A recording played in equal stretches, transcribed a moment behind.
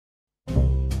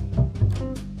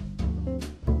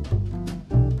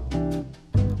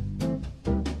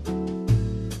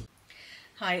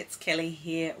Hi, it's Kelly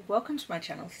here. Welcome to my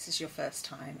channel. If this is your first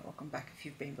time, welcome back if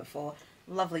you've been before.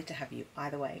 Lovely to have you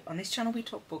either way. On this channel we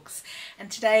talk books,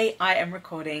 and today I am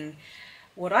recording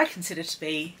what I consider to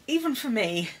be, even for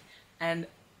me, an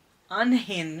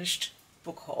unhinged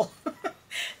book haul.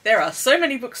 There are so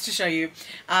many books to show you.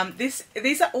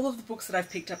 These are all of the books that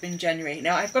I've picked up in January.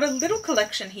 Now I've got a little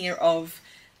collection here of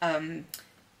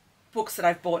books that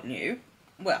I've bought new.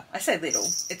 Well, I say little,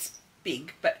 it's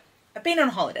big, but I've been on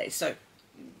holidays, so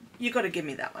you got to give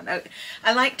me that one.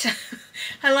 I like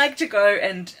to go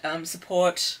and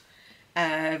support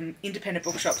independent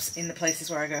bookshops in the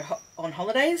places where I go on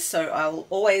holidays. So I'll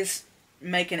always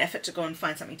make an effort to go and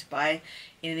find something to buy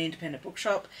in an independent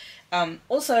bookshop.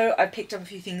 Also, I picked up a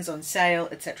few things on sale,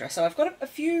 etc. So I've got a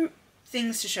few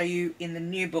things to show you in the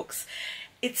new books.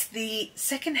 It's the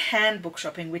second-hand book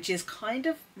shopping, which is kind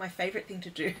of my favourite thing to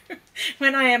do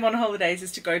when I am on holidays,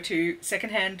 is to go to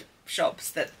second-hand shops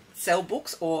that sell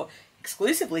books or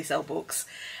exclusively sell books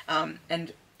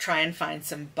and try and find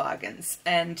some bargains.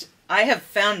 And I have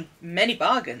found many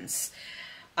bargains.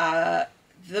 The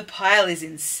pile is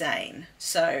insane,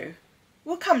 so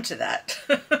we'll come to that.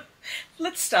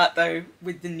 Let's start though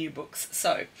with the new books.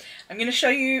 So I'm going to show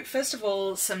you first of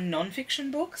all some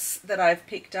non-fiction books that I've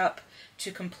picked up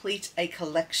to complete a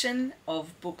collection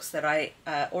of books that I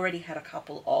already had a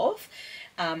couple of.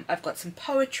 I've got some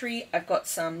poetry, I've got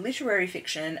some literary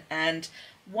fiction, and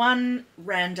one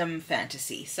random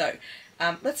fantasy. So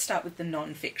let's start with the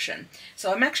non-fiction.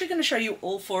 So I'm actually going to show you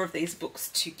all four of these books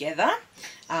together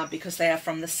because they are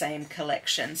from the same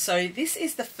collection. So this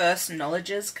is the First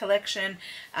Knowledges collection,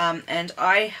 and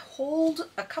I hauled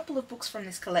a couple of books from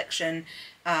this collection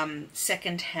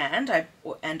second-hand,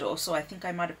 and also I think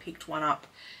I might have picked one up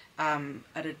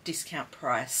at a discount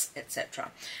price,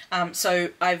 etc. So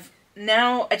I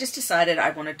just decided I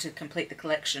wanted to complete the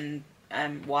collection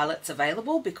while it's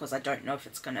available, because I don't know if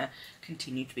it's going to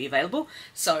continue to be available.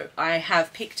 So I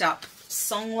have picked up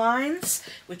Songlines,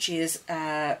 which is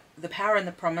The Power and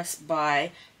the Promise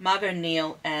by Margo,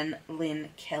 Neal and Lynne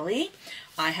Kelly.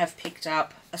 I have picked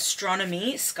up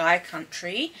Astronomy, Sky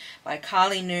Country by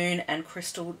Karlie and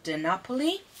Krystal de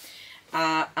Napoli.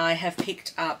 I have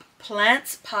picked up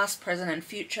Plants, Past, Present and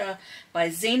Future by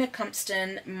Zena,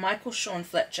 Cumpston, Michael-Shawn,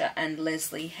 Fletcher and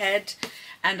Lesley Head.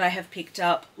 And I have picked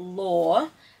up Law,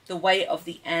 The Way of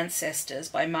the Ancestors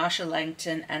by Marcia,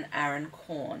 Langton and Aaron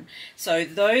Corn. So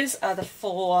those are the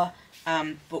four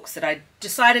books that I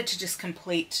decided to just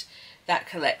complete that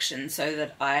collection so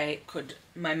that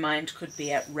my mind could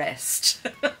be at rest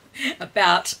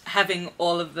about having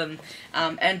all of them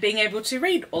and being able to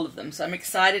read all of them. So I'm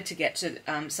excited to get to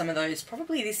some of those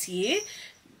probably this year.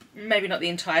 Maybe not the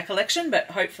entire collection,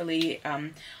 but hopefully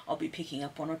I'll be picking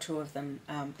up one or two of them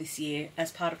this year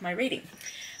as part of my reading.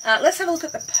 Let's have a look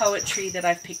at the poetry that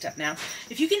I've picked up now.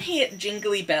 If you can hear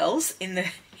jingly bells in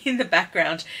the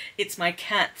background, it's my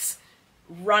cats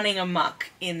running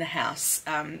amok in the house,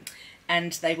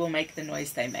 and they will make the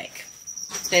noise they make.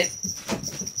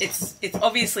 It's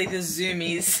obviously the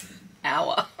Zoomies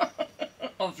hour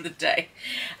of the day.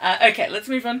 Okay, let's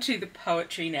move on to the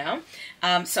poetry now.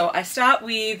 So I start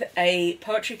with a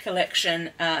poetry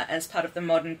collection as part of the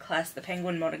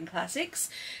Penguin Modern Classics.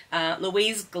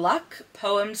 Louise Glück,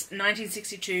 poems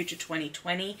 1962 to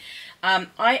 2020.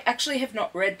 I actually have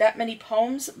not read that many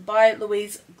poems by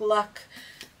Louise Glück.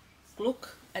 Glück?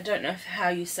 I don't know how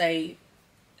you say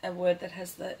a word that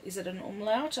has is it an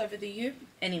umlaut over the U?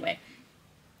 Anyway,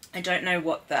 I don't know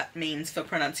what that means for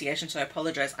pronunciation, so I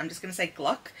apologise. I'm just going to say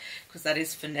Glück, because that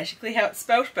is phonetically how it's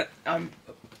spelled, but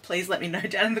please let me know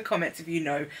down in the comments if you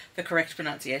know the correct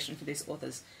pronunciation for this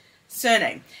author's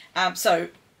surname. So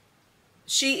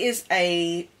she is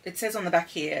it says on the back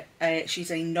here,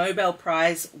 she's a Nobel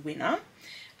Prize winner,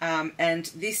 and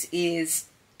this is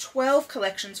 12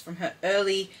 collections from her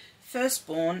early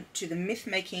Firstborn to the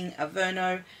Myth-Making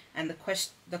Averno and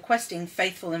the Questing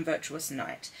Faithful and Virtuous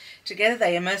Knight. Together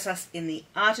they immerse us in the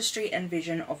artistry and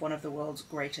vision of one of the world's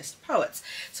greatest poets.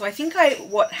 So I think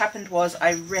what happened was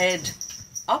I read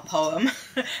a poem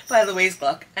by Louise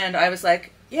Glück, and I was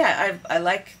like, yeah, I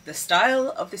like the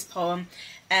style of this poem.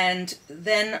 And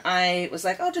then I was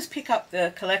like, I'll just pick up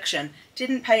the collection.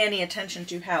 Didn't pay any attention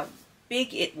to how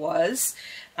big it was,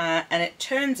 and it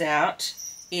turns out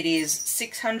it is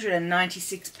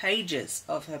 696 pages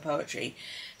of her poetry.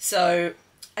 So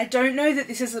I don't know that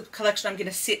this is a collection I'm going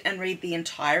to sit and read the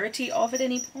entirety of at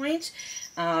any point,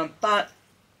 but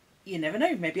you never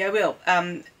know, maybe I will.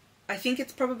 I think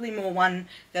it's probably more one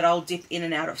that I'll dip in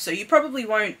and out of. So you probably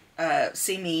won't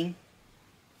see me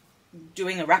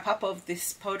doing a wrap-up of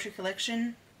this poetry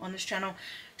collection on this channel,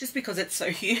 just because it's so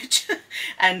huge.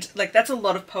 And like, that's a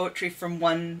lot of poetry from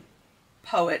one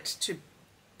poet to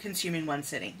consume in one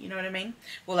sitting, you know what I mean?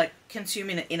 Or like consume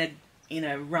in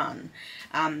a run.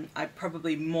 I'm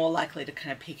probably more likely to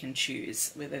kind of pick and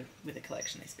choose with a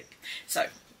collection this big. So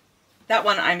that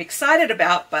one I'm excited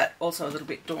about, but also a little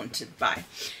bit daunted by.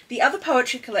 The other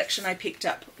poetry collection I picked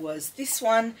up was this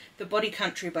one, The Body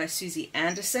Country by Susie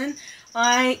Anderson.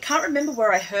 I can't remember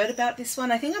where I heard about this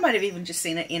one. I think I might have even just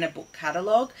seen it in a book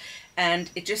catalogue, and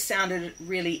it just sounded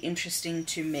really interesting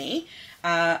to me.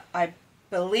 I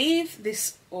believe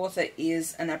this author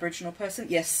is an Aboriginal person.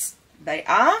 Yes, they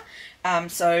are.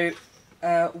 So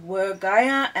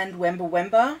Wurgaya and Wemba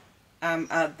Wemba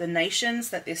are the nations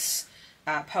that this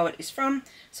poet is from.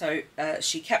 So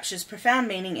she captures profound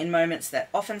meaning in moments that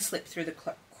often slip through the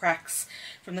cracks,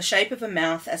 from the shape of a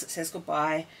mouth as it says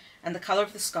goodbye, and the colour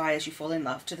of the sky as you fall in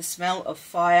love, to the smell of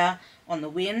fire on the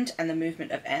wind and the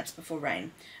movement of ants before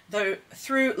rain. Though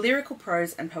through lyrical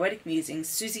prose and poetic musings,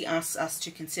 Susie asks us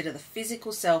to consider the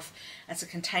physical self as a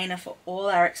container for all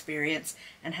our experience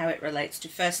and how it relates to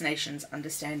First Nations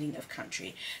understanding of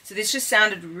country. So this just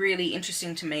sounded really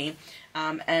interesting to me,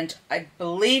 and I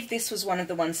believe this was one of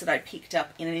the ones that I picked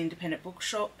up in an independent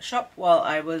bookshop while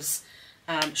I was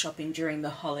shopping during the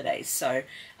holidays. So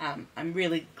I'm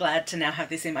really glad to now have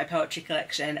this in my poetry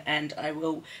collection, and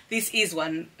this is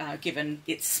one, given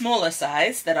its smaller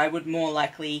size, that I would more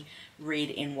likely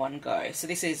read in one go. So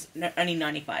this is only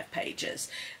 95 pages,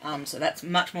 so that's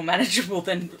much more manageable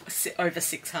than over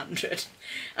 600.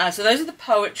 So those are the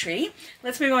poetry.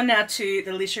 Let's move on now to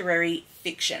the literary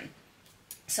fiction.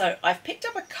 So I've picked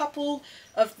up a couple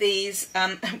of these.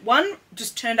 One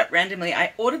just turned up randomly.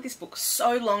 I ordered this book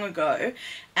so long ago,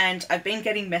 and I've been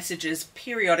getting messages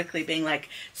periodically being like,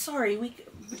 sorry, we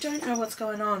don't know what's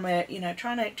going on. We're, you know,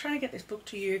 trying to get this book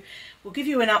to you. We'll give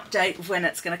you an update of when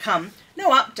it's going to come. No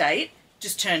update,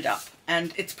 just turned up.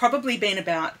 And it's probably been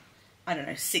about, I don't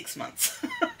know, 6 months.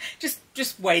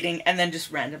 just waiting, and then just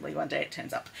randomly one day it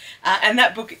turns up. And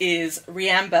that book is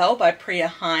Riambel by Priya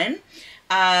Hein.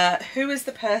 Who is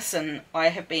the person I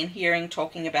have been hearing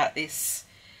talking about this?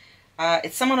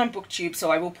 It's someone on BookTube,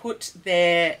 so I will put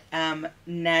their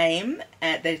name,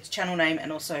 their channel name,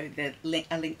 and also a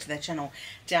link to their channel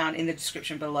down in the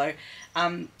description below.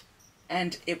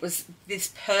 And it was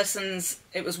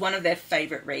it was one of their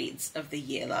favourite reads of the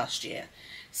year last year.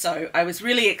 So I was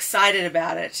really excited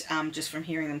about it, just from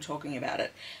hearing them talking about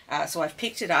it. So I've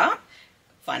picked it up.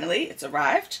 Finally, it's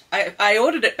arrived. I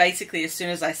ordered it basically as soon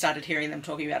as I started hearing them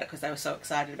talking about it, because they were so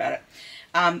excited about it.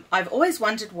 I've always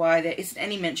wondered why there isn't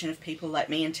any mention of people like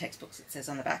me in textbooks, it says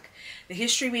on the back. The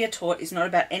history we are taught is not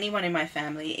about anyone in my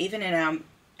family, even in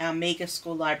our meagre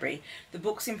school library. The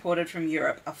books imported from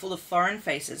Europe are full of foreign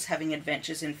faces having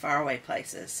adventures in faraway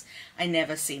places. I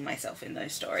never see myself in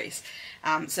those stories.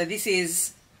 So this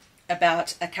is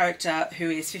about a character who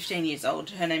is 15 years old.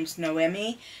 Her name's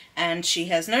Noemi, and she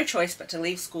has no choice but to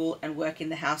leave school and work in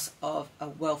the house of a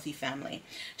wealthy family.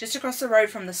 Just across the road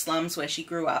from the slums where she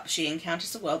grew up, she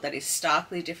encounters a world that is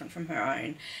starkly different from her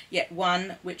own, yet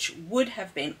one which would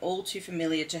have been all too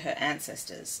familiar to her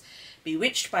ancestors.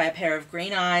 Bewitched by a pair of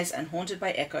green eyes and haunted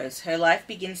by echoes, her life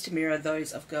begins to mirror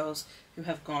those of girls who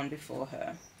have gone before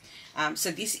her.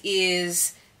 So this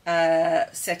is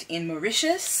set in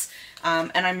Mauritius,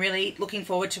 and I'm really looking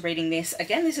forward to reading this.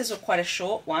 Again, this is quite a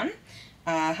short one,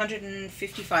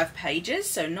 155 pages,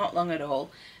 so not long at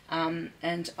all,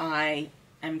 and I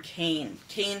am keen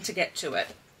to get to it.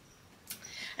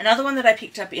 Another one that I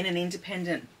picked up in an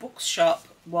independent bookshop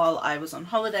while I was on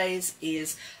holidays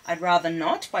is I'd Rather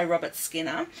Not by Robert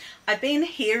Skinner. I've been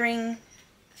hearing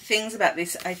things about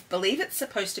this. I believe it's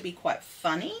supposed to be quite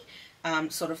funny,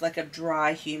 sort of like a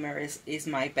dry humour is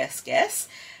my best guess.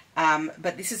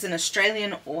 But this is an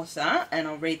Australian author, and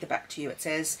I'll read the back to you. It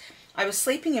says, I was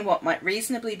sleeping in what might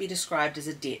reasonably be described as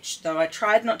a ditch, though I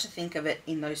tried not to think of it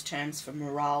in those terms for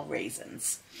morale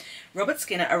reasons. Robert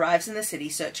Skinner arrives in the city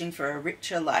searching for a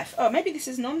richer life. Oh, maybe this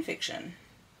is non-fiction.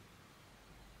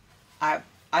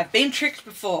 I've been tricked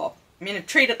before. I'm going to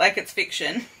treat it like it's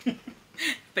fiction,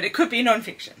 but it could be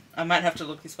non-fiction. I might have to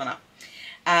look this one up.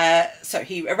 So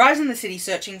he arrives in the city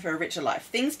searching for a richer life.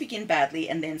 Things begin badly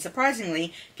and then,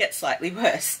 surprisingly, get slightly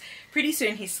worse. Pretty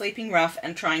soon he's sleeping rough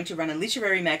and trying to run a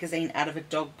literary magazine out of a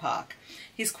dog park.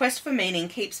 His quest for meaning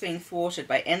keeps being thwarted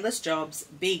by endless jobs,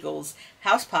 beagles,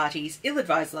 house parties,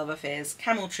 ill-advised love affairs,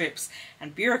 camel trips,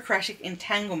 and bureaucratic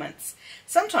entanglements.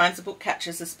 Sometimes the book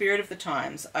catches the spirit of the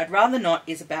times. I'd Rather Not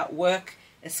is about work,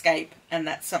 escape, and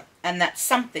that's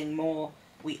something more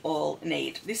we all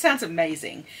need. This sounds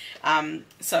amazing.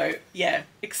 So yeah,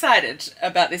 excited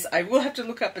about this. I will have to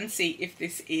look up and see if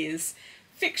this is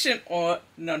fiction or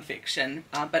non-fiction.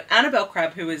 But Annabelle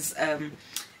Crabb, who is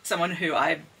someone who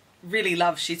I really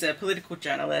love, she's a political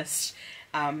journalist.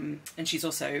 And she's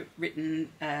also written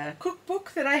a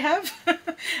cookbook that I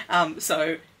have.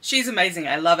 So she's amazing.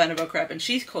 I love Annabelle Crabb, and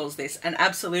she calls this an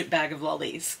absolute bag of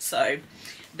lollies. So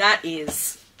that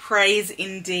is praise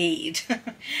indeed.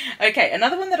 Okay,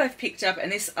 another one that I've picked up,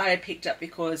 and this I picked up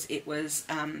because it was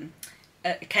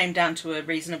it came down to a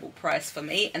reasonable price for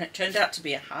me, and it turned out to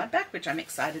be a hardback, which I'm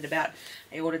excited about.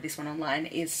 I ordered this one online.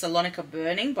 Is Salonika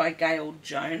Burning by Gail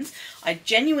Jones. I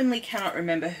genuinely cannot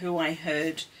remember who I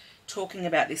heard talking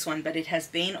about this one, but it has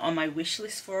been on my wish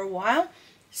list for a while,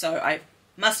 so I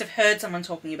must have heard someone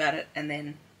talking about it and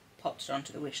then popped it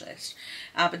onto the wish list.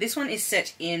 But this one is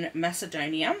set in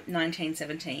Macedonia,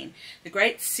 1917. The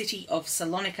great city of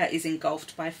Salonika is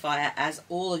engulfed by fire as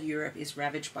all of Europe is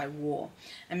ravaged by war.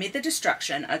 Amid the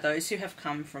destruction are those who have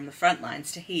come from the front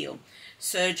lines to heal: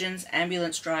 surgeons,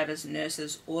 ambulance drivers,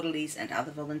 nurses, orderlies, and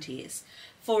other volunteers.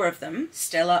 4 of them,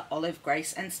 Stella, Olive,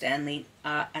 Grace, and Stanley,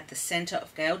 are at the centre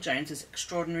of Gail Jones's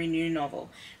extraordinary new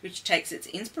novel, which takes its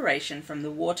inspiration from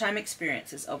the wartime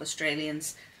experiences of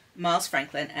Australians Miles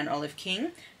Franklin and Olive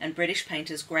King, and British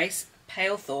painters Grace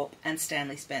Palethorpe and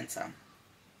Stanley Spencer.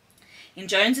 In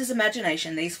Jones's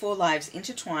imagination, these 4 lives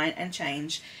intertwine and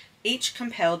change, each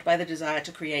compelled by the desire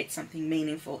to create something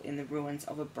meaningful in the ruins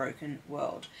of a broken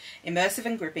world. Immersive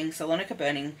and gripping, Salonika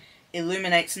Burning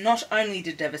illuminates not only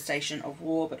the devastation of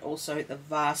war, but also the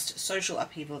vast social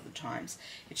upheaval of the times.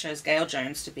 It shows Gail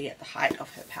Jones to be at the height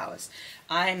of her powers.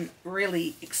 I'm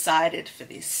really excited for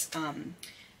this.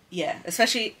 Yeah,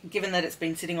 especially given that it's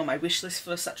been sitting on my wish list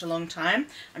for such a long time.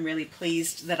 I'm really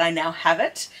pleased that I now have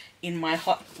it in my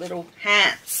hot little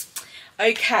hands.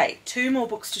 Okay, 2 more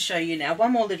books to show you now.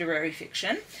 One more literary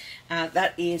fiction.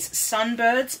 That is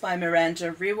Sunbirds by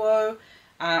Miranda Riwoe.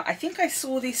 I think I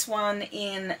saw this one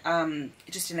in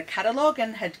just in a catalogue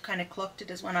and had kind of clocked it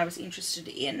as one I was interested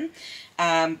in,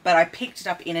 but I picked it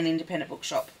up in an independent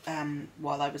bookshop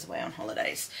while I was away on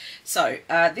holidays. So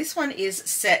this one is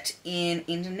set in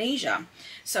Indonesia.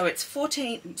 So it's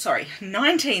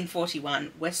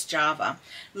 1941, West Java.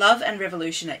 Love and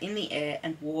revolution are in the air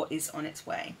and war is on its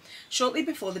way. Shortly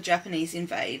before the Japanese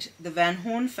invade, the Van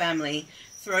Horn family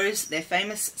throws their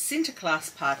famous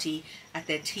Sinterklaas party at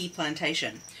their tea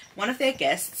plantation. One of their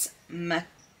guests, I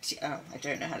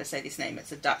don't know how to say this name,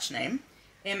 it's a Dutch name,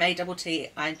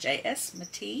 M-A-T-T-I-J-S,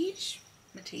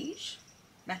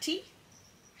 Mattie?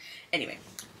 Anyway,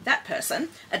 that person,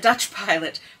 a Dutch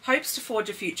pilot, hopes to forge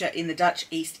a future in the Dutch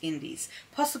East Indies,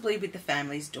 possibly with the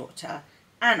family's daughter,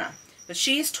 Anna. But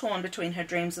she is torn between her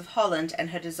dreams of Holland and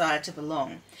her desire to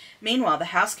belong. Meanwhile, the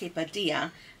housekeeper,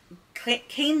 Dia,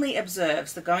 keenly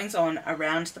observes the goings-on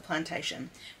around the plantation,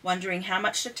 wondering how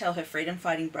much to tell her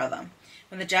freedom-fighting brother.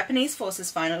 When the Japanese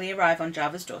forces finally arrive on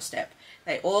Java's doorstep,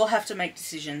 they all have to make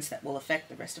decisions that will affect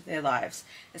the rest of their lives,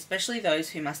 especially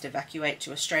those who must evacuate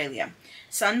to Australia.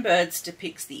 Sunbirds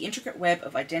depicts the intricate web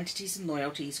of identities and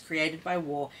loyalties created by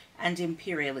war and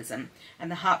imperialism, and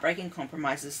the heartbreaking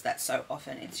compromises that so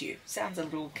often ensue. Sounds a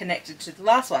little connected to the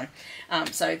last one.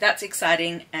 So that's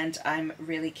exciting, and I'm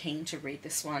really keen to read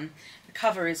this one. The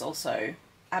cover is also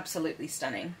absolutely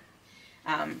stunning.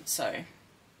 So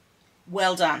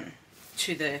well done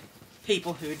to the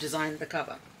people who designed the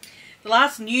cover. The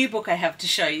last new book I have to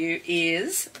show you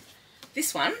is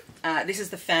this one. This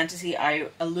is the fantasy I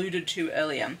alluded to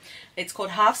earlier. It's called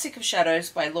Half Sick of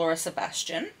Shadows by Laura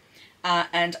Sebastian.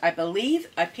 And I believe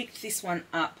I picked this one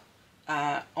up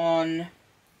on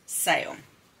sale.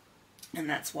 And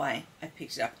that's why I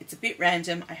picked it up. It's a bit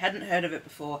random. I hadn't heard of it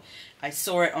before. I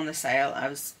saw it on the sale.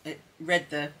 I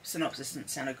read the synopsis and it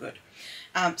sounded good.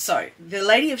 So, the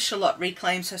Lady of Shalott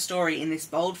reclaims her story in this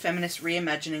bold feminist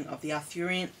reimagining of the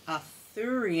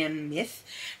Arthurian myth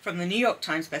from the New York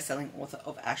Times bestselling author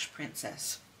of Ash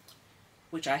Princess,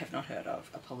 which I have not heard of.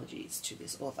 Apologies to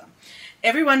this author.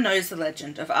 Everyone knows the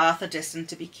legend of Arthur destined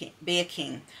to be a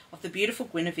king, of the beautiful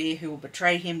Guinevere who will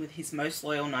betray him with his most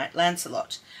loyal knight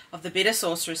Lancelot, of the bitter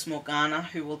sorceress Morgana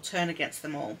who will turn against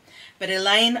them all. But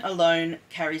Elaine alone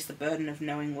carries the burden of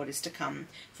knowing what is to come,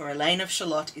 for Elaine of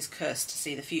Shalott is cursed to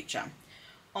see the future.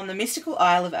 On the mystical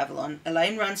Isle of Avalon,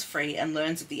 Elaine runs free and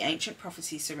learns of the ancient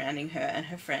prophecies surrounding her and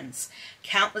her friends.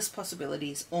 Countless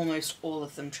possibilities, almost all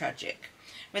of them tragic.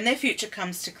 When their future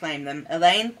comes to claim them,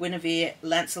 Elaine, Guinevere,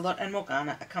 Lancelot and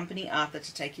Morgana accompany Arthur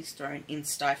to take his throne in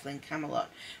stifling Camelot,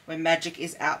 where magic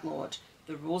is outlawed,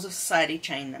 The rules of society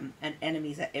chain them, and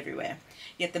enemies are everywhere.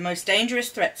 Yet the most dangerous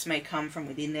threats may come from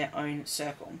within their own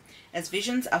circle. As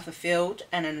visions are fulfilled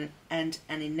and an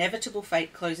inevitable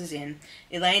fate closes in,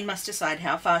 Elaine must decide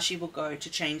how far she will go to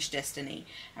change destiny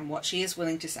and what she is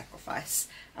willing to sacrifice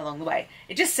along the way.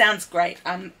 It just sounds great.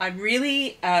 I'm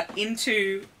really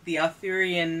into the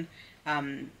Arthurian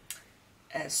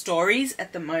stories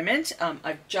at the moment.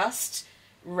 I've just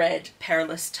read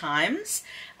Perilous Times,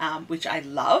 which I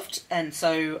loved, and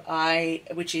so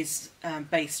which is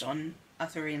based on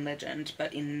Arthurian legend,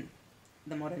 but in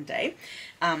the modern day.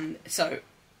 So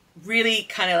really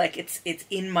kind of like it's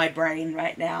in my brain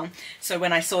right now. So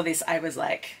when I saw this, I was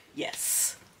like,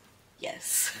 yes,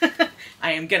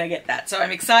 I am gonna get that. So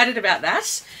I'm excited about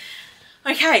that.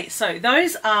 Okay, so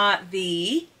those are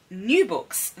the new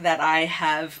books that I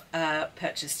have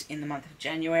purchased in the month of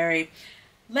January.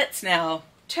 Let's now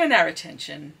turn our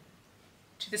attention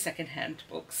to the second-hand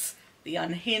books, the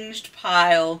unhinged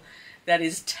pile that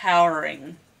is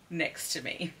towering next to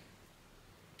me.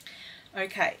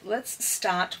 Okay, let's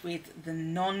start with the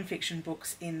non-fiction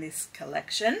books in this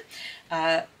collection,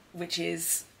 which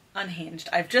is unhinged.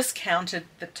 I've just counted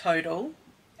the total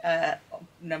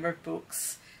number of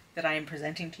books that I am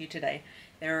presenting to you today.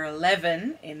 There are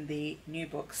 11 in the new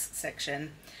books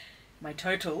section. My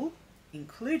total,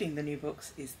 including the new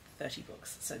books, is 30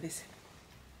 books. So this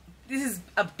is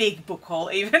a big book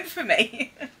haul even for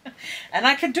me. And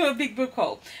I can do a big book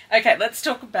haul. Okay, let's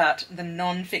talk about the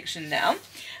non-fiction now.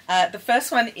 The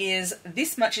first one is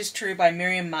This Much Is True by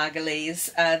Miriam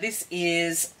Margolyes. This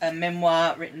is a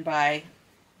memoir written by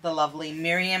the lovely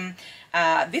Miriam.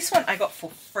 This one I got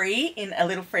for free in a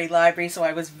little free library, so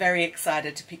I was very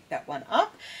excited to pick that one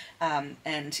up.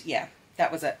 And yeah,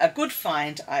 that was a good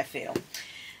find, I feel.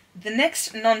 The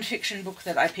next non-fiction book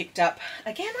that I picked up,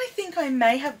 again, I think I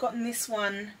may have gotten this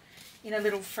one in a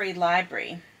little free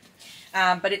library.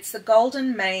 But it's The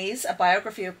Golden Maze, a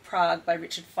biography of Prague by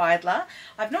Richard Fidler.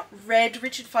 I've not read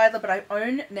Richard Fidler, but I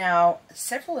own now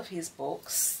several of his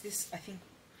books. This, I think,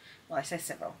 well, I say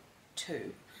several,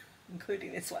 2,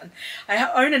 including this one. I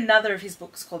own another of his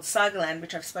books called Sagaland,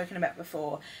 which I've spoken about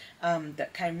before,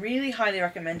 that came really highly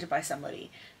recommended by somebody.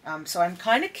 So I'm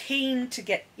kind of keen to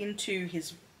get into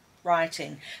his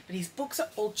writing, but his books are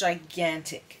all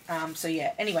gigantic. So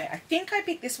yeah, anyway, I think I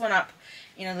picked this one up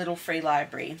in a little free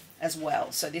library as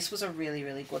well. So this was a really,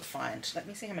 really good find. Let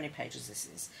me see how many pages this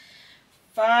is.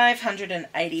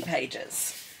 580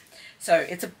 pages. So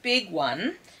it's a big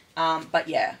one. But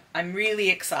yeah, I'm really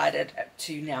excited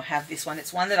to now have this one.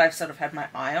 It's one that I've sort of had my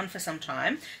eye on for some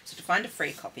time. So to find a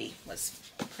free copy was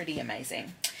pretty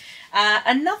amazing.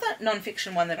 Another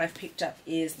non-fiction one that I've picked up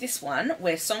is this one,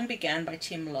 Where Song Began by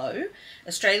Tim Lowe,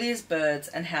 Australia's Birds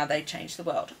and How They Changed the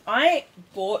World. I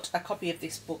bought a copy of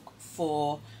this book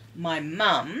for my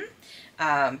mum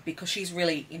because she's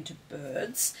really into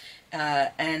birds,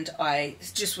 and I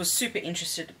just was super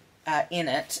interested in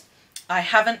it. I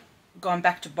haven't gone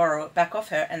back to borrow it back off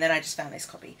her, and then I just found this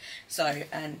copy, so,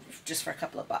 and just for a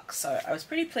couple of bucks, so I was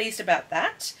pretty pleased about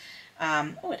that.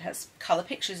 Oh, it has colour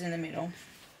pictures in the middle.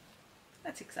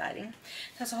 That's exciting.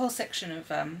 It has a whole section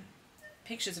of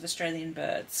pictures of Australian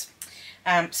birds.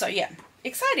 So yeah,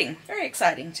 exciting, very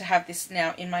exciting to have this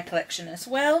now in my collection as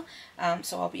well.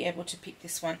 So I'll be able to pick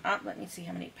this one up. Let me see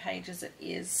how many pages it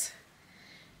is.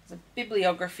 There's a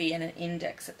bibliography and an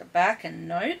index at the back and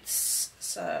notes.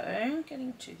 So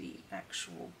getting to the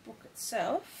actual book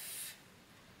itself.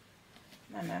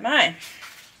 My.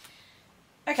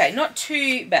 Okay, not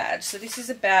too bad. So this is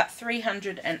about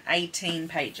 318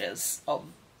 pages of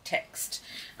text,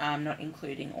 not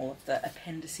including all of the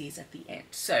appendices at the end.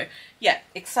 So yeah,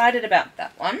 excited about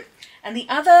that one. And the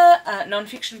other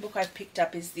non-fiction book I've picked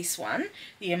up is this one,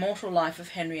 The Immortal Life of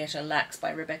Henrietta Lacks by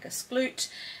Rebecca Skloot.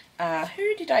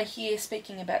 Who did I hear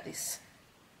speaking about this?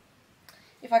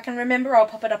 If I can remember, I'll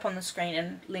pop it up on the screen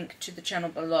and link to the channel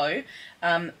below.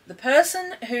 The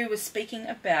person who was speaking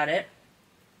about it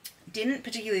didn't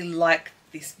particularly like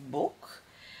this book,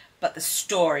 but the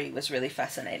story was really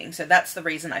fascinating. So that's the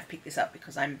reason I've picked this up,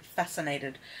 because I'm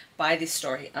fascinated by this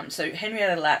story. So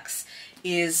Henrietta Lacks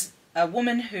is a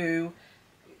woman who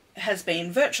has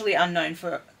been virtually unknown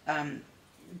for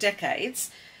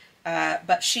decades,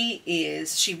 but she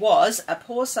was a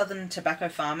poor southern tobacco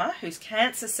farmer whose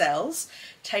cancer cells,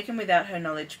 taken without her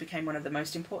knowledge, became one of the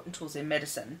most important tools in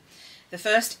medicine. The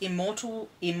first immortal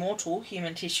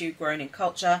human tissue grown in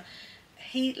culture,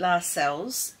 HeLa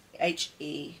cells,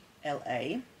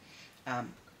 H-E-L-A,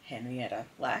 Henrietta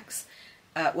Lacks,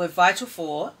 were vital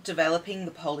for developing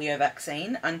the polio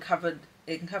vaccine, uncovered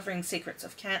uncovering secrets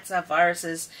of cancer,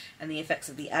 viruses, and the effects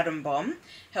of the atom bomb,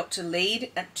 helped to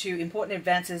lead to important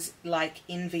advances like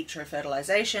in vitro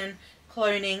fertilization,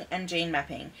 cloning, and gene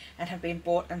mapping, and have been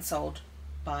bought and sold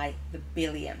by the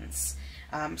billions.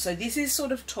 So this is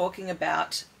sort of talking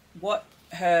about what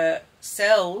her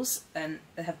cells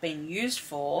have been used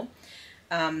for,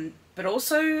 but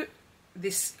also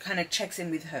this kind of checks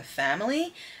in with her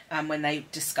family when they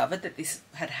discovered that this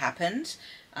had happened,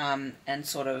 and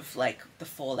sort of like the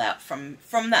fallout from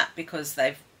that, because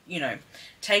they've, you know,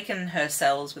 taken her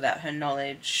cells without her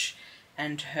knowledge,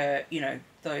 and her, you know,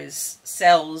 those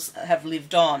cells have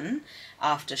lived on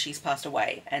after she's passed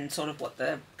away, and sort of what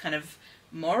the kind of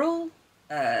moral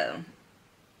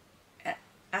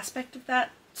aspect of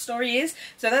that story is.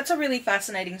 So that's a really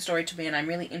fascinating story to me, and I'm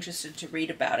really interested to read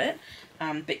about it.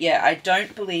 But yeah, I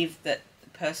don't believe that the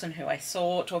person who I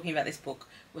saw talking about this book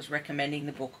was recommending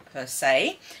the book per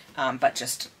se, but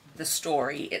just the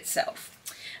story itself.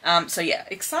 So yeah,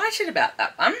 excited about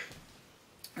that one.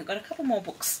 I've got a couple more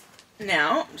books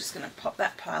now. I'm just going to pop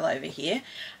that pile over here.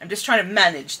 I'm just trying to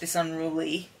manage this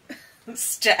unruly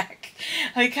stack.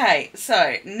 Okay,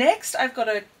 so next I've got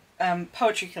a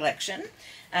poetry collection,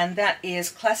 and that is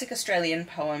Classic Australian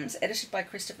Poems, edited by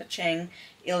Christopher Cheng,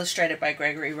 illustrated by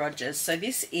Gregory Rogers. So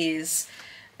this is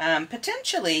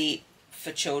potentially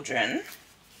for children.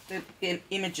 The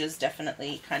images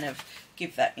definitely kind of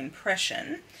give that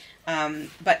impression.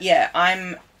 But yeah,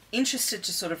 I'm interested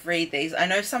to sort of read these. I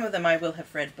know some of them I will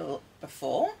have read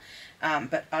before,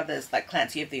 but others, like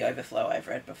Clancy of the Overflow, I've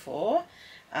read before.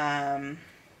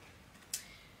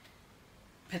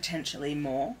 Potentially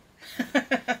more.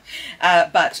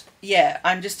 But yeah,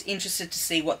 I'm just interested to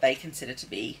see what they consider to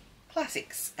be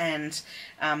classics, and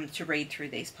to read through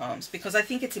these poems, because I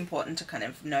think it's important to kind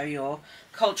of know your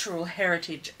cultural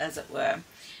heritage, as it were,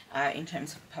 in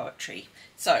terms of poetry.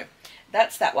 So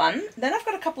that's that one. Then I've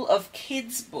got a couple of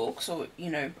kids books, or, you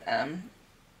know,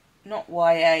 not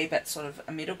YA, but sort of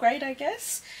a middle grade, I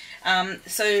guess.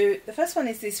 So the first one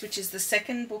is this, which is the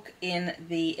second book in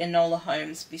the Enola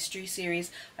Holmes mystery series.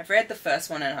 I've read the first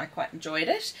one and I quite enjoyed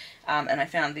it, and I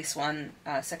found this one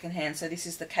secondhand. So this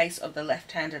is The Case of the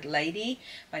Left-Handed Lady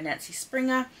by Nancy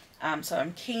Springer. So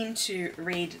I'm keen to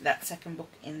read that second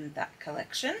book in that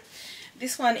collection.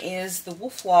 This one is The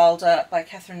Wolf Wilder by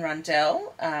Catherine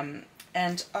Rundell,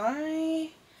 and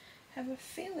I have a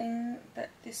feeling that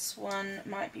this one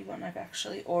might be one I've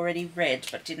actually already read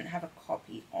but didn't have a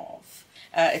copy of.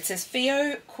 It says,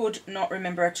 Theo could not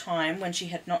remember a time when she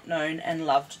had not known and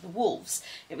loved the wolves.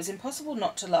 It was impossible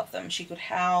not to love them. She could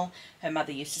howl, her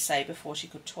mother used to say, before she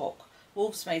could talk.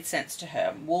 Wolves made sense to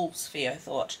her. Wolves, Theo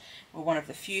thought, were one of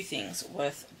the few things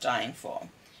worth dying for.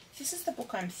 This is the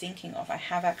book I'm thinking of. I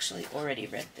have actually already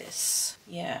read this.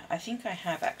 Yeah, I think I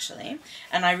have actually.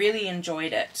 And I really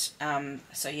enjoyed it.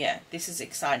 So yeah, this is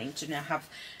exciting to now have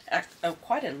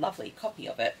quite a lovely copy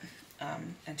of it.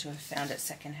 And to have found it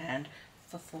secondhand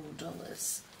for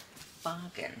 $4.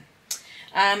 Bargain.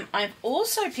 I've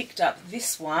also picked up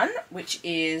this one, which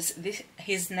is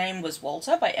His Name Was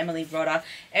Walter by Emily Rodda.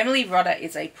 Emily Rodda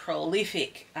is a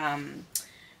prolific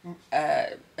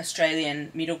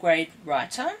Australian middle grade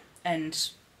writer, and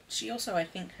she also, I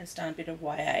think, has done a bit of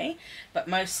YA, but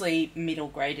mostly middle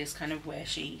grade is kind of where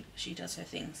she does her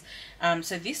things.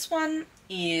 So this one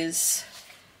is,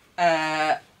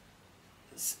 on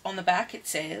the back it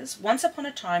says, Once upon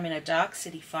a time in a dark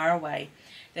city far away,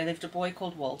 there lived a boy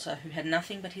called Walter who had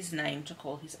nothing but his name to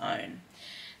call his own.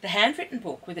 The handwritten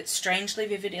book, with its strangely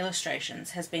vivid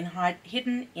illustrations, has been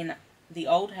hidden in the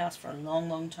old house for a long,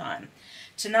 long time.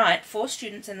 Tonight, 4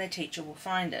 students and their teacher will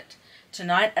find it.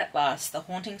 Tonight, at last, the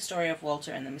haunting story of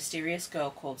Walter and the mysterious girl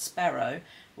called Sparrow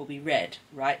will be read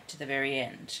right to the very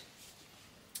end.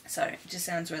 So, it just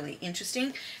sounds really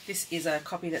interesting. This is a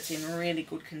copy that's in really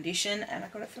good condition, and I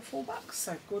got it for $4,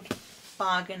 so good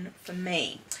bargain for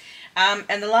me.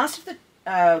 And the last of the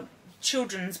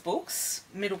children's books,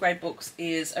 middle grade books,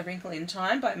 is A Wrinkle in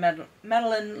Time by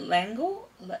Madeleine L'Engle.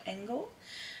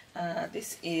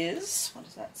 This is, what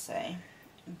does that say?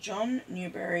 John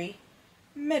Newbery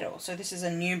Medal. So this is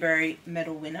a Newbery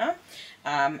Medal winner.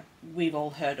 We've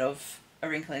all heard of A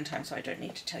Wrinkle in Time, so I don't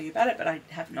need to tell you about it, but I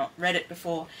have not read it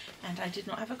before, and I did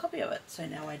not have a copy of it, so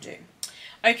now I do.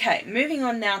 Okay, moving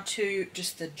on now to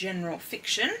just the general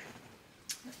fiction.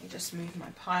 Let me just move my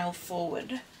pile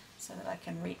forward so that I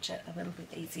can reach it a little bit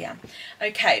easier.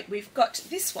 Okay, we've got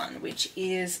this one, which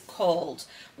is called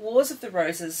Wars of the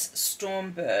Roses,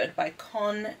 Stormbird by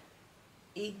Con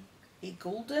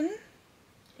Iggulden.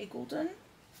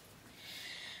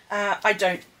 I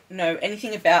don't know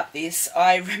anything about this.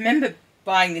 I remember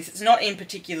buying this. It's not in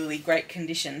particularly great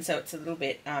condition, so it's a little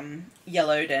bit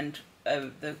yellowed, and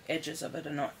the edges of it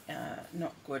are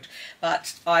not good.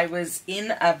 But I was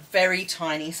in a very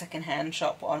tiny secondhand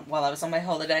shop while I was on my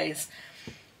holidays,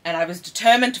 and I was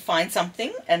determined to find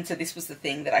something, and so this was the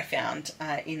thing that I found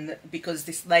because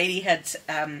this lady had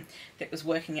that was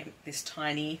working at this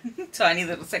tiny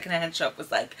little secondhand shop was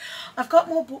like, I've got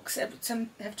more books, some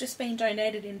have just been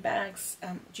donated in bags.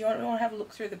 Do you want to have a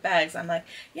look through the bags? I'm like,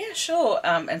 yeah, sure.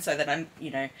 And so that I'm,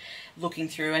 looking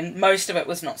through, and most of it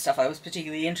was not stuff I was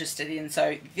particularly interested in.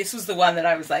 So this was the one that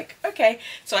I was like, okay,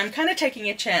 so I'm kind of taking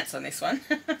a chance on this one.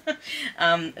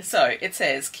 So it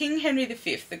says, King Henry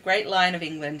V, the great Lion of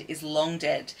England, is long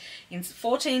dead. In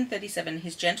 1437,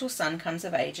 his gentle son comes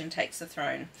of age and takes the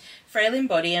throne. Frail in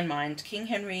body and mind, King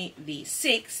Henry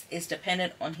VI is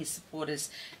dependent on his supporters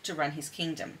to run his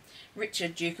kingdom.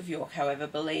 Richard, Duke of York, however,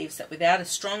 believes that without a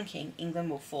strong king, England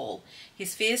will fall.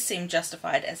 His fears seem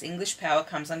justified as English power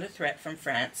comes under threat from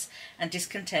France, and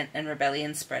discontent and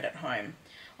rebellion spread at home.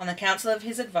 On the counsel of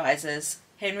his advisers,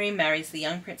 Henry marries the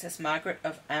young Princess Margaret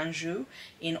of Anjou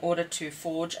in order to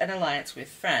forge an alliance with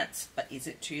France. But is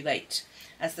it too late?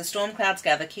 As the storm clouds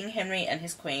gather, King Henry and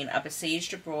his queen are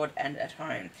besieged abroad and at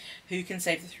home. Who can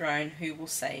save the throne? Who will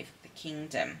save the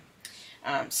kingdom?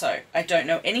 So I don't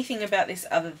know anything about this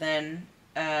other than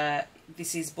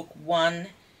this is book 1,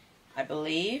 I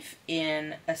believe,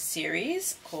 in a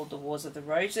series called The Wars of the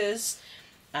Roses.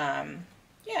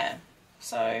 Yeah,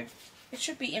 so it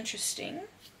should be interesting,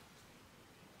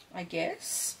 I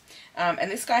guess.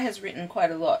 And this guy has written quite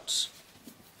a lot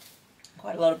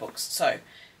of books. So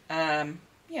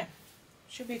yeah,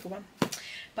 should be a good one.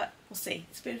 But we'll see.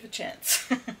 It's a bit of a chance.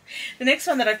 The next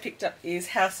one that I've picked up is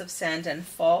House of Sand and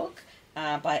Fog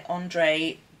by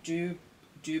Andre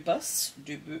Dubus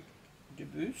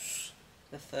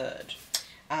the Third.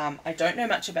 I don't know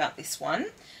much about this one.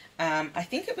 I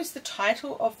think it was the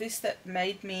title of this that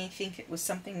made me think it was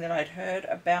something that I'd heard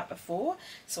about before,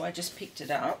 so I just picked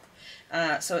it up.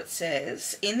 So it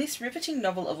says, in this riveting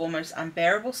novel of almost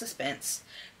unbearable suspense,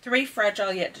 3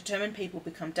 fragile yet determined people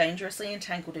become dangerously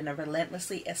entangled in a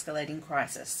relentlessly escalating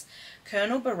crisis.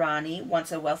 Colonel Barani,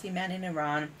 once a wealthy man in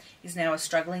Iran, is now a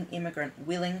struggling immigrant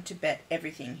willing to bet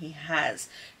everything he has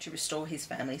to restore his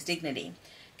family's dignity.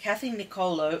 Kathy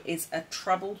Nicolo is a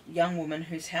troubled young woman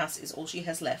whose house is all she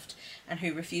has left, and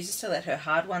who refuses to let her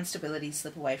hard-won stability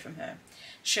slip away from her.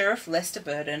 Sheriff Lester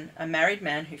Burden, a married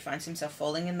man who finds himself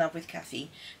falling in love with Kathy,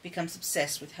 becomes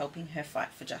obsessed with helping her fight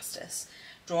for justice.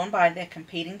 Drawn by their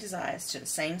competing desires to the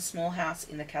same small house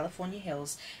in the California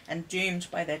hills, and doomed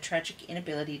by their tragic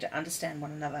inability to understand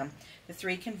one another, the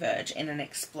 3 converge in an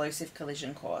explosive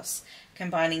collision course.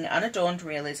 Combining unadorned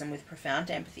realism with profound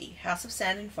empathy, House of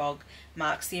Sand and Fog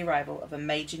marks the arrival of a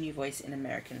major new voice in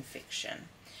American fiction.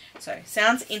 So,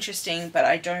 sounds interesting, but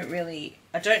I don't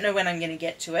know when I'm going to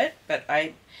get to it, but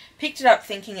I picked it up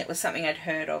thinking it was something I'd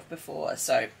heard of before,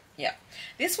 so yeah.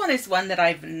 This one is one that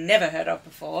I've never heard of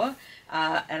before,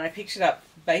 and I picked it up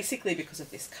basically because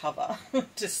of this cover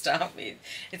to start with.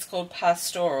 It's called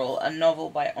Pastoral, a novel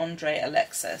by Andre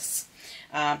Alexis.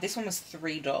 This one was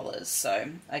 $3,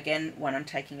 so again, one I'm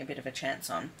taking a bit of a chance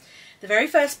on. The very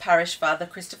first parish Father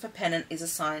Christopher Pennant is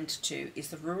assigned to is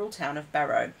the rural town of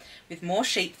Barrow. With more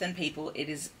sheep than people, it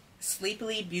is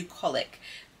sleepily bucolic.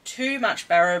 Too much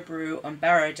Barrow brew on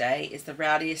Barrow Day is the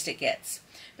rowdiest it gets.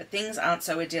 But things aren't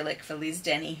so idyllic for Liz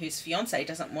Denny, whose fiancé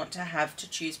doesn't want to have to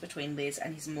choose between Liz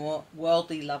and his more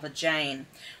worldly lover Jane,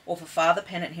 or for Father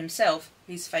Pennant himself,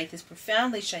 whose faith is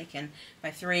profoundly shaken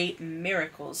by 3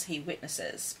 miracles he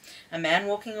witnesses: a man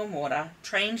walking on water,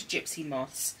 trained gypsy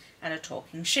moths, and a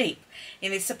talking sheep.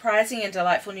 In this surprising and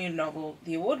delightful new novel,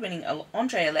 the award-winning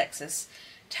Andre Alexis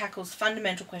tackles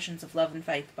fundamental questions of love and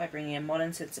faith by bringing a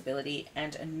modern sensibility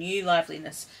and a new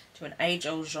liveliness to an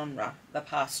age-old genre, the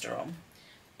pastoral.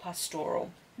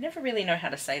 Pastoral. I never really know how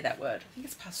to say that word. I think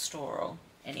it's pastoral.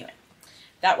 Anyway,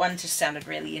 that one just sounded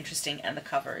really interesting, and the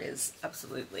cover is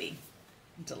absolutely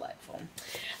delightful.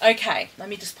 Okay, let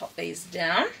me just pop these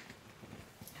down.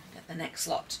 Get the next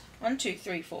lot. 1, 2,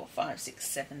 3, 4, 5, 6,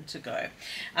 7 to go.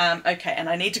 Okay, and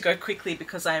I need to go quickly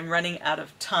because I am running out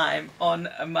of time on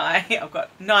my... I've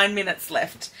got 9 minutes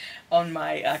left on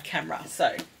my camera,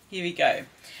 so here we go.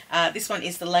 This one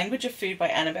is The Language of Food by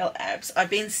Annabelle Abbs. I've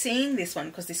been seeing this one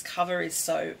because this cover is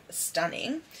so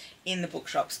stunning in the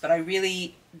bookshops, but I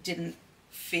really didn't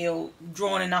feel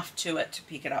drawn enough to it to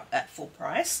pick it up at full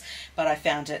price, but I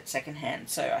found it secondhand,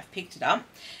 so I've picked it up.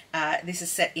 This is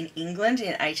set in England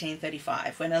in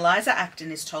 1835. When Eliza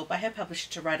Acton is told by her publisher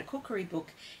to write a cookery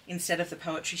book instead of the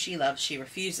poetry she loves, she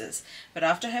refuses. But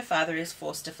after her father is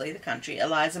forced to flee the country,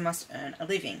 Eliza must earn a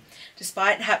living.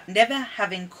 Despite never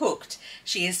having cooked,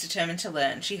 she is determined to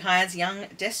learn. She hires young,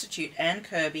 destitute Anne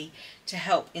Kirby to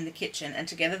help in the kitchen, and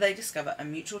together they discover a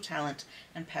mutual talent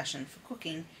and passion for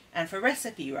cooking and for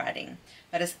recipe writing.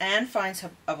 But as Anne finds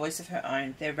a voice of her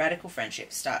own, their radical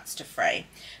friendship starts to fray.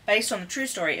 Based on the true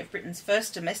story of Britain's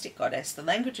first domestic goddess, The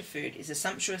Language of Food is a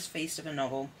sumptuous feast of a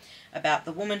novel about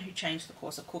the woman who changed the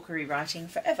course of cookery writing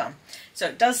forever. So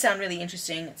it does sound really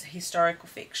interesting. It's a historical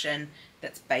fiction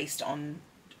that's based on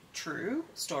true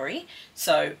story,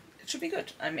 so it should be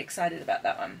good. I'm excited about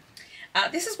that one.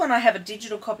 This is one I have a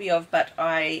digital copy of, but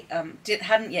I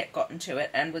hadn't yet gotten to it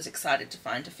and was excited to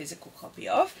find a physical copy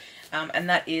of, and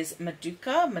that is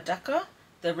Maduka,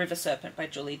 The River Serpent by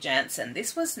Julie Jansen.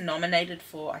 This was nominated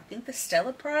for, I think, the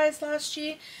Stella Prize last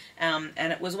year, and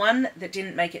it was one that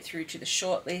didn't make it through to the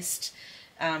shortlist,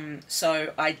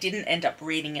 so I didn't end up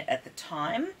reading it at the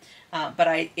time,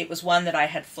 but it was one that I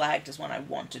had flagged as one I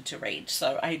wanted to read,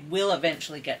 so I will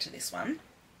eventually get to this one.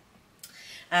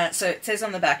 So it says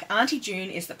on the back, Auntie June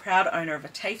is the proud owner of a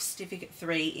TAFE Certificate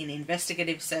 3 in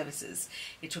Investigative Services.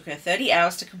 It took her 30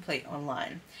 hours to complete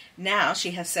online. Now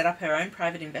she has set up her own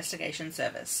private investigation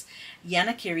service,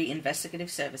 Yanakiri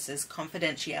Investigative Services,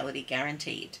 confidentiality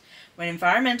guaranteed. When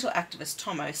environmental activist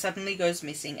Tomo suddenly goes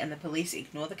missing and the police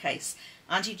ignore the case,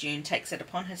 Auntie June takes it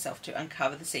upon herself to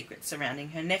uncover the secrets surrounding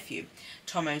her nephew,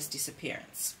 Tomo's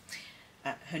disappearance.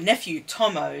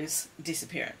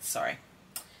 Sorry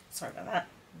about that.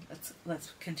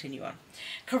 Let's continue on.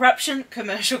 Corruption,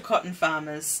 commercial cotton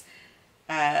farmers,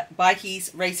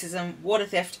 bikies, racism, water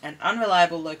theft, and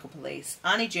unreliable local police.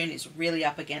 Auntie June is really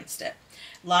up against it.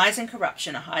 Lies and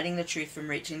corruption are hiding the truth from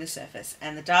reaching the surface,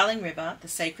 and the Darling River, the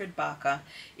sacred Barker,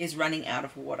 is running out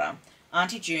of water.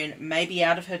 Auntie June may be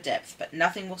out of her depth, but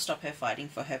nothing will stop her fighting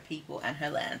for her people and her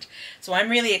land. So I'm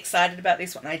really excited about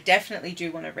this one. I definitely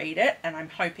do want to read it, and I'm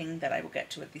hoping that I will get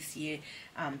to it this year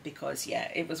because,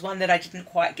 yeah, it was one that I didn't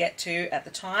quite get to at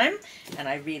the time, and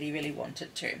I really, really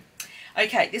wanted to.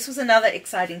 Okay, this was another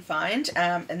exciting find,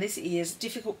 and this is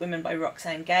Difficult Women by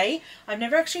Roxane Gay. I've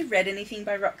never actually read anything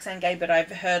by Roxane Gay, but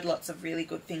I've heard lots of really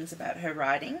good things about her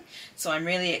writing, so I'm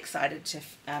really excited to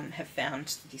have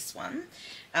found this one.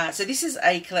 So this is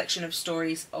a collection of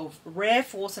stories of rare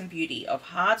force and beauty, of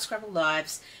hard-scrabble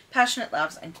lives, passionate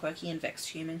loves, and quirky and vexed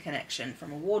human connection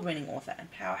from award-winning author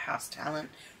and powerhouse talent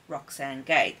Roxane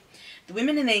Gay. The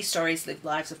women in these stories live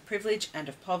lives of privilege and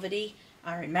of poverty,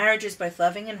 are in marriages both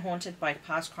loving and haunted by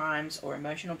past crimes or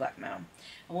emotional blackmail.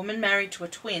 A woman married to a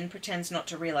twin pretends not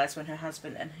to realise when her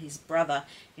husband and his brother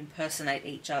impersonate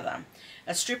each other.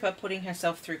 A stripper putting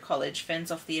herself through college fends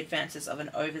off the advances of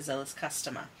an overzealous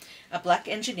customer. A black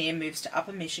engineer moves to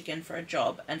Upper Michigan for a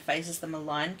job and faces the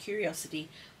malign curiosity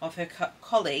of her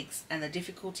colleagues and the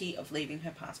difficulty of leaving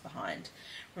her past behind.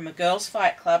 From a girls'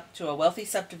 fight club to a wealthy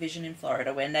subdivision in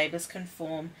Florida where neighbours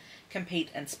conform, compete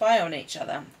and spy on each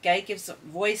other, Gay gives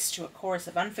voice to a chorus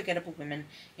of unforgettable women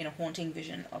in a haunting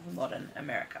vision of modern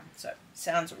America. So,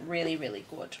 sounds really, really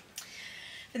good.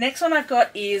 The next one I've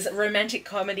got is Romantic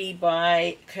Comedy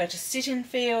by Curtis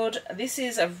Sittenfeld. This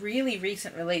is a really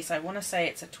recent release. I want to say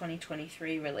it's a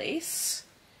 2023 release.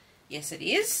 Yes, it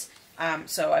is.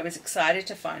 So I was excited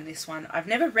to find this one. I've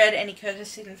never read any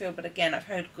Curtis Sittenfeld, but again, I've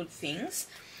heard good things.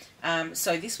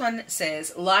 So this one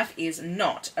says, life is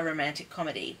not a romantic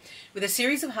comedy. With a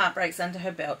series of heartbreaks under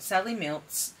her belt, Sally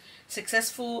Miltz,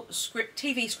 successful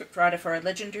TV scriptwriter for a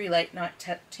legendary late-night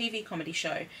TV comedy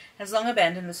show, has long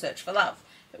abandoned the search for love.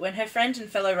 But when her friend and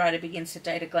fellow writer begins to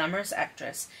date a glamorous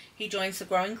actress, he joins the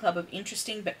growing club of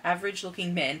interesting but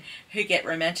average-looking men who get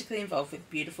romantically involved with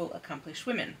beautiful, accomplished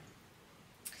women.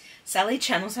 Sally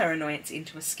channels her annoyance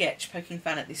into a sketch, poking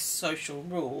fun at this social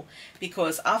rule,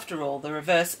 because, after all, the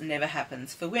reverse never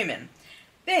happens for women.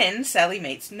 Then Sally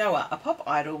meets Noah, a pop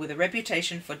idol with a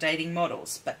reputation for dating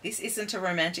models. But this isn't a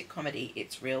romantic comedy,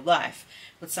 it's real life.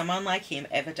 Would someone like him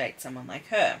ever date someone like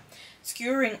her?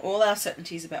 Skewering all our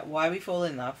certainties about why we fall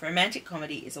in love, romantic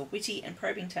comedy is a witty and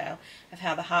probing tale of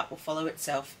how the heart will follow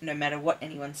itself, no matter what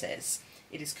anyone says.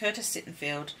 It is Curtis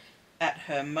Sittenfeld at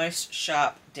her most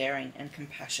sharp, daring, and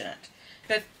compassionate.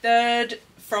 The third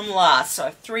from last, so I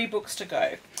have 3 books to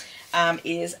go,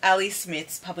 is Ali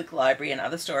Smith's Public Library and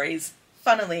Other Stories,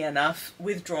 funnily enough,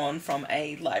 withdrawn from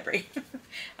a library.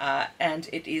 And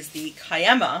it is the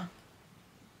Kiama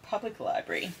Public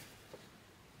Library,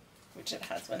 which it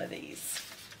has one of these.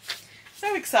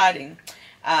 So exciting.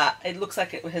 It looks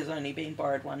like it has only been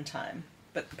borrowed one time,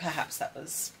 but perhaps that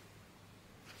was,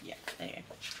 yeah, anyway,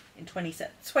 in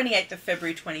 28th of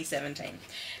February 2017.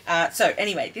 So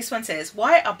anyway, this one says,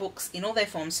 why are books in all their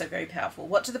forms so very powerful?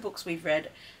 What do the books we've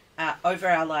read over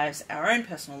our lives, our own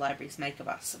personal libraries, make of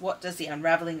us? What does the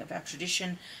unravelling of our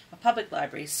tradition of public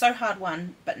libraries, so hard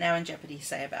won but now in jeopardy,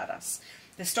 say about us?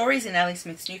 The stories in Ali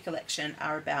Smith's new collection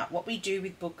are about what we do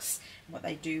with books, what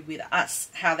they do with us,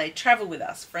 how they travel with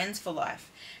us, friends for life,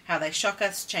 how they shock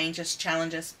us, change us,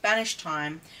 challenge us, banish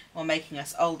time, while making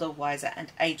us older, wiser,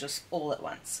 and ageless all at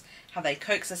once, how they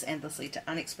coax us endlessly to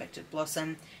unexpected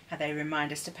blossom, how they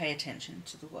remind us to pay attention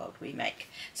to the world we make.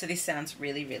 So this sounds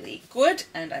really, really good,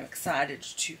 and I'm excited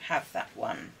to have that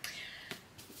one.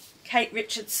 Kate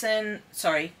Richards'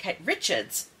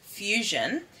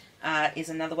 Fusion is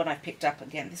another one I picked up.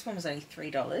 Again, this one was only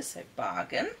 $3, so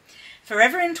bargain.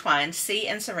 Forever entwined, Sea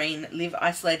and Serene live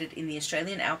isolated in the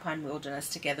Australian alpine wilderness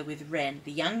together with Wren,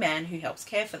 the young man who helps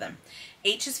care for them.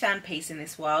 Each has found peace in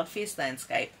this wild, fierce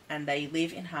landscape, and they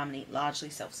live in harmony, largely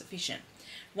self-sufficient.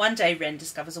 One day, Wren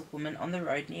discovers a woman on the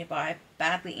road nearby,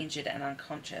 badly injured and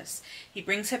unconscious. He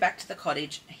brings her back to the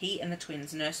cottage. He and the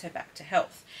twins nurse her back to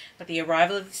health. But the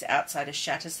arrival of this outsider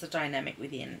shatters the dynamic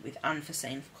within, with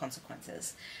unforeseen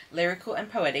consequences. Lyrical and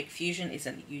poetic, Fusion is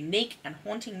a unique and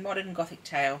haunting modern Gothic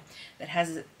tale that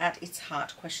has at its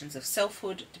heart questions of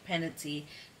selfhood, dependency,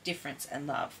 difference, and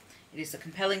love. It is the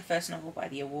compelling first novel by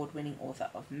the award-winning author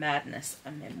of Madness,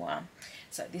 a memoir.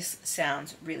 So this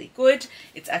sounds really good.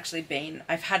 It's actually been,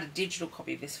 I've had a digital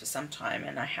copy of this for some time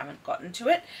and I haven't gotten to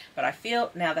it, but I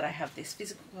feel now that I have this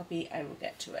physical copy, I will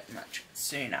get to it much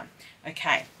sooner.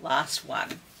 Okay, last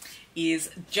one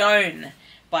is Joan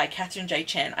by Catherine J.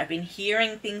 Chen. I've been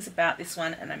hearing things about this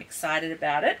one and I'm excited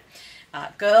about it.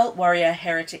 Girl, Warrior,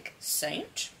 Heretic,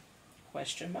 Saint?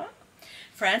 Question mark.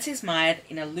 France is mired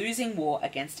in a losing war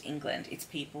against England. Its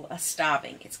people are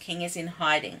starving. Its king is in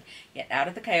hiding. Yet out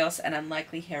of the chaos, an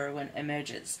unlikely heroine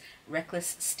emerges.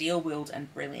 Reckless, steel-willed,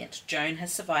 and brilliant, Joan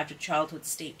has survived a childhood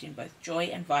steeped in both joy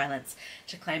and violence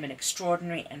to claim an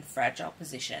extraordinary and fragile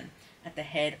position at the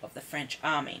head of the French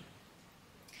army.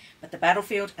 But the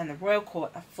battlefield and the royal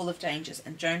court are full of dangers,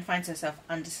 and Joan finds herself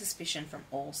under suspicion from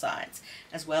all sides,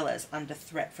 as well as under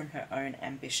threat from her own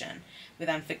ambition. With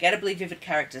unforgettably vivid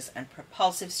characters and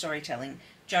propulsive storytelling,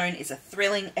 Joan is a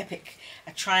thrilling epic,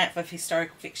 a triumph of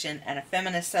historical fiction, and a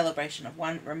feminist celebration of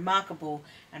one remarkable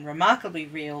and remarkably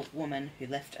real woman who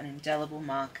left an indelible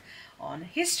mark on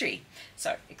history.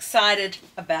 So, excited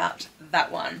about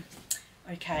that one.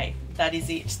 Okay, that is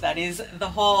it. That is the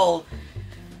haul.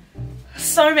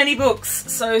 So many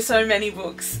books, so many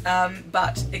books,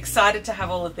 but excited to have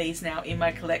all of these now in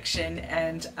my collection,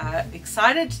 and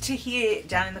excited to hear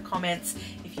down in the comments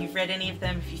if you've read any of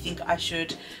them. If you think I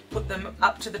should put them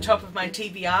up to the top of my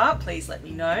TBR, please let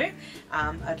me know.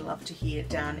 I'd love to hear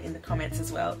down in the comments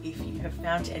as well if you have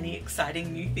found any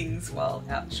exciting new things while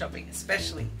out shopping,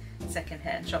 especially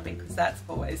secondhand shopping, because that's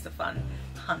always the fun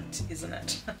hunt, isn't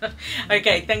it?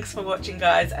 Okay, thanks for watching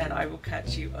guys, and I will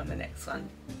catch you on the next one.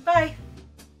 Bye!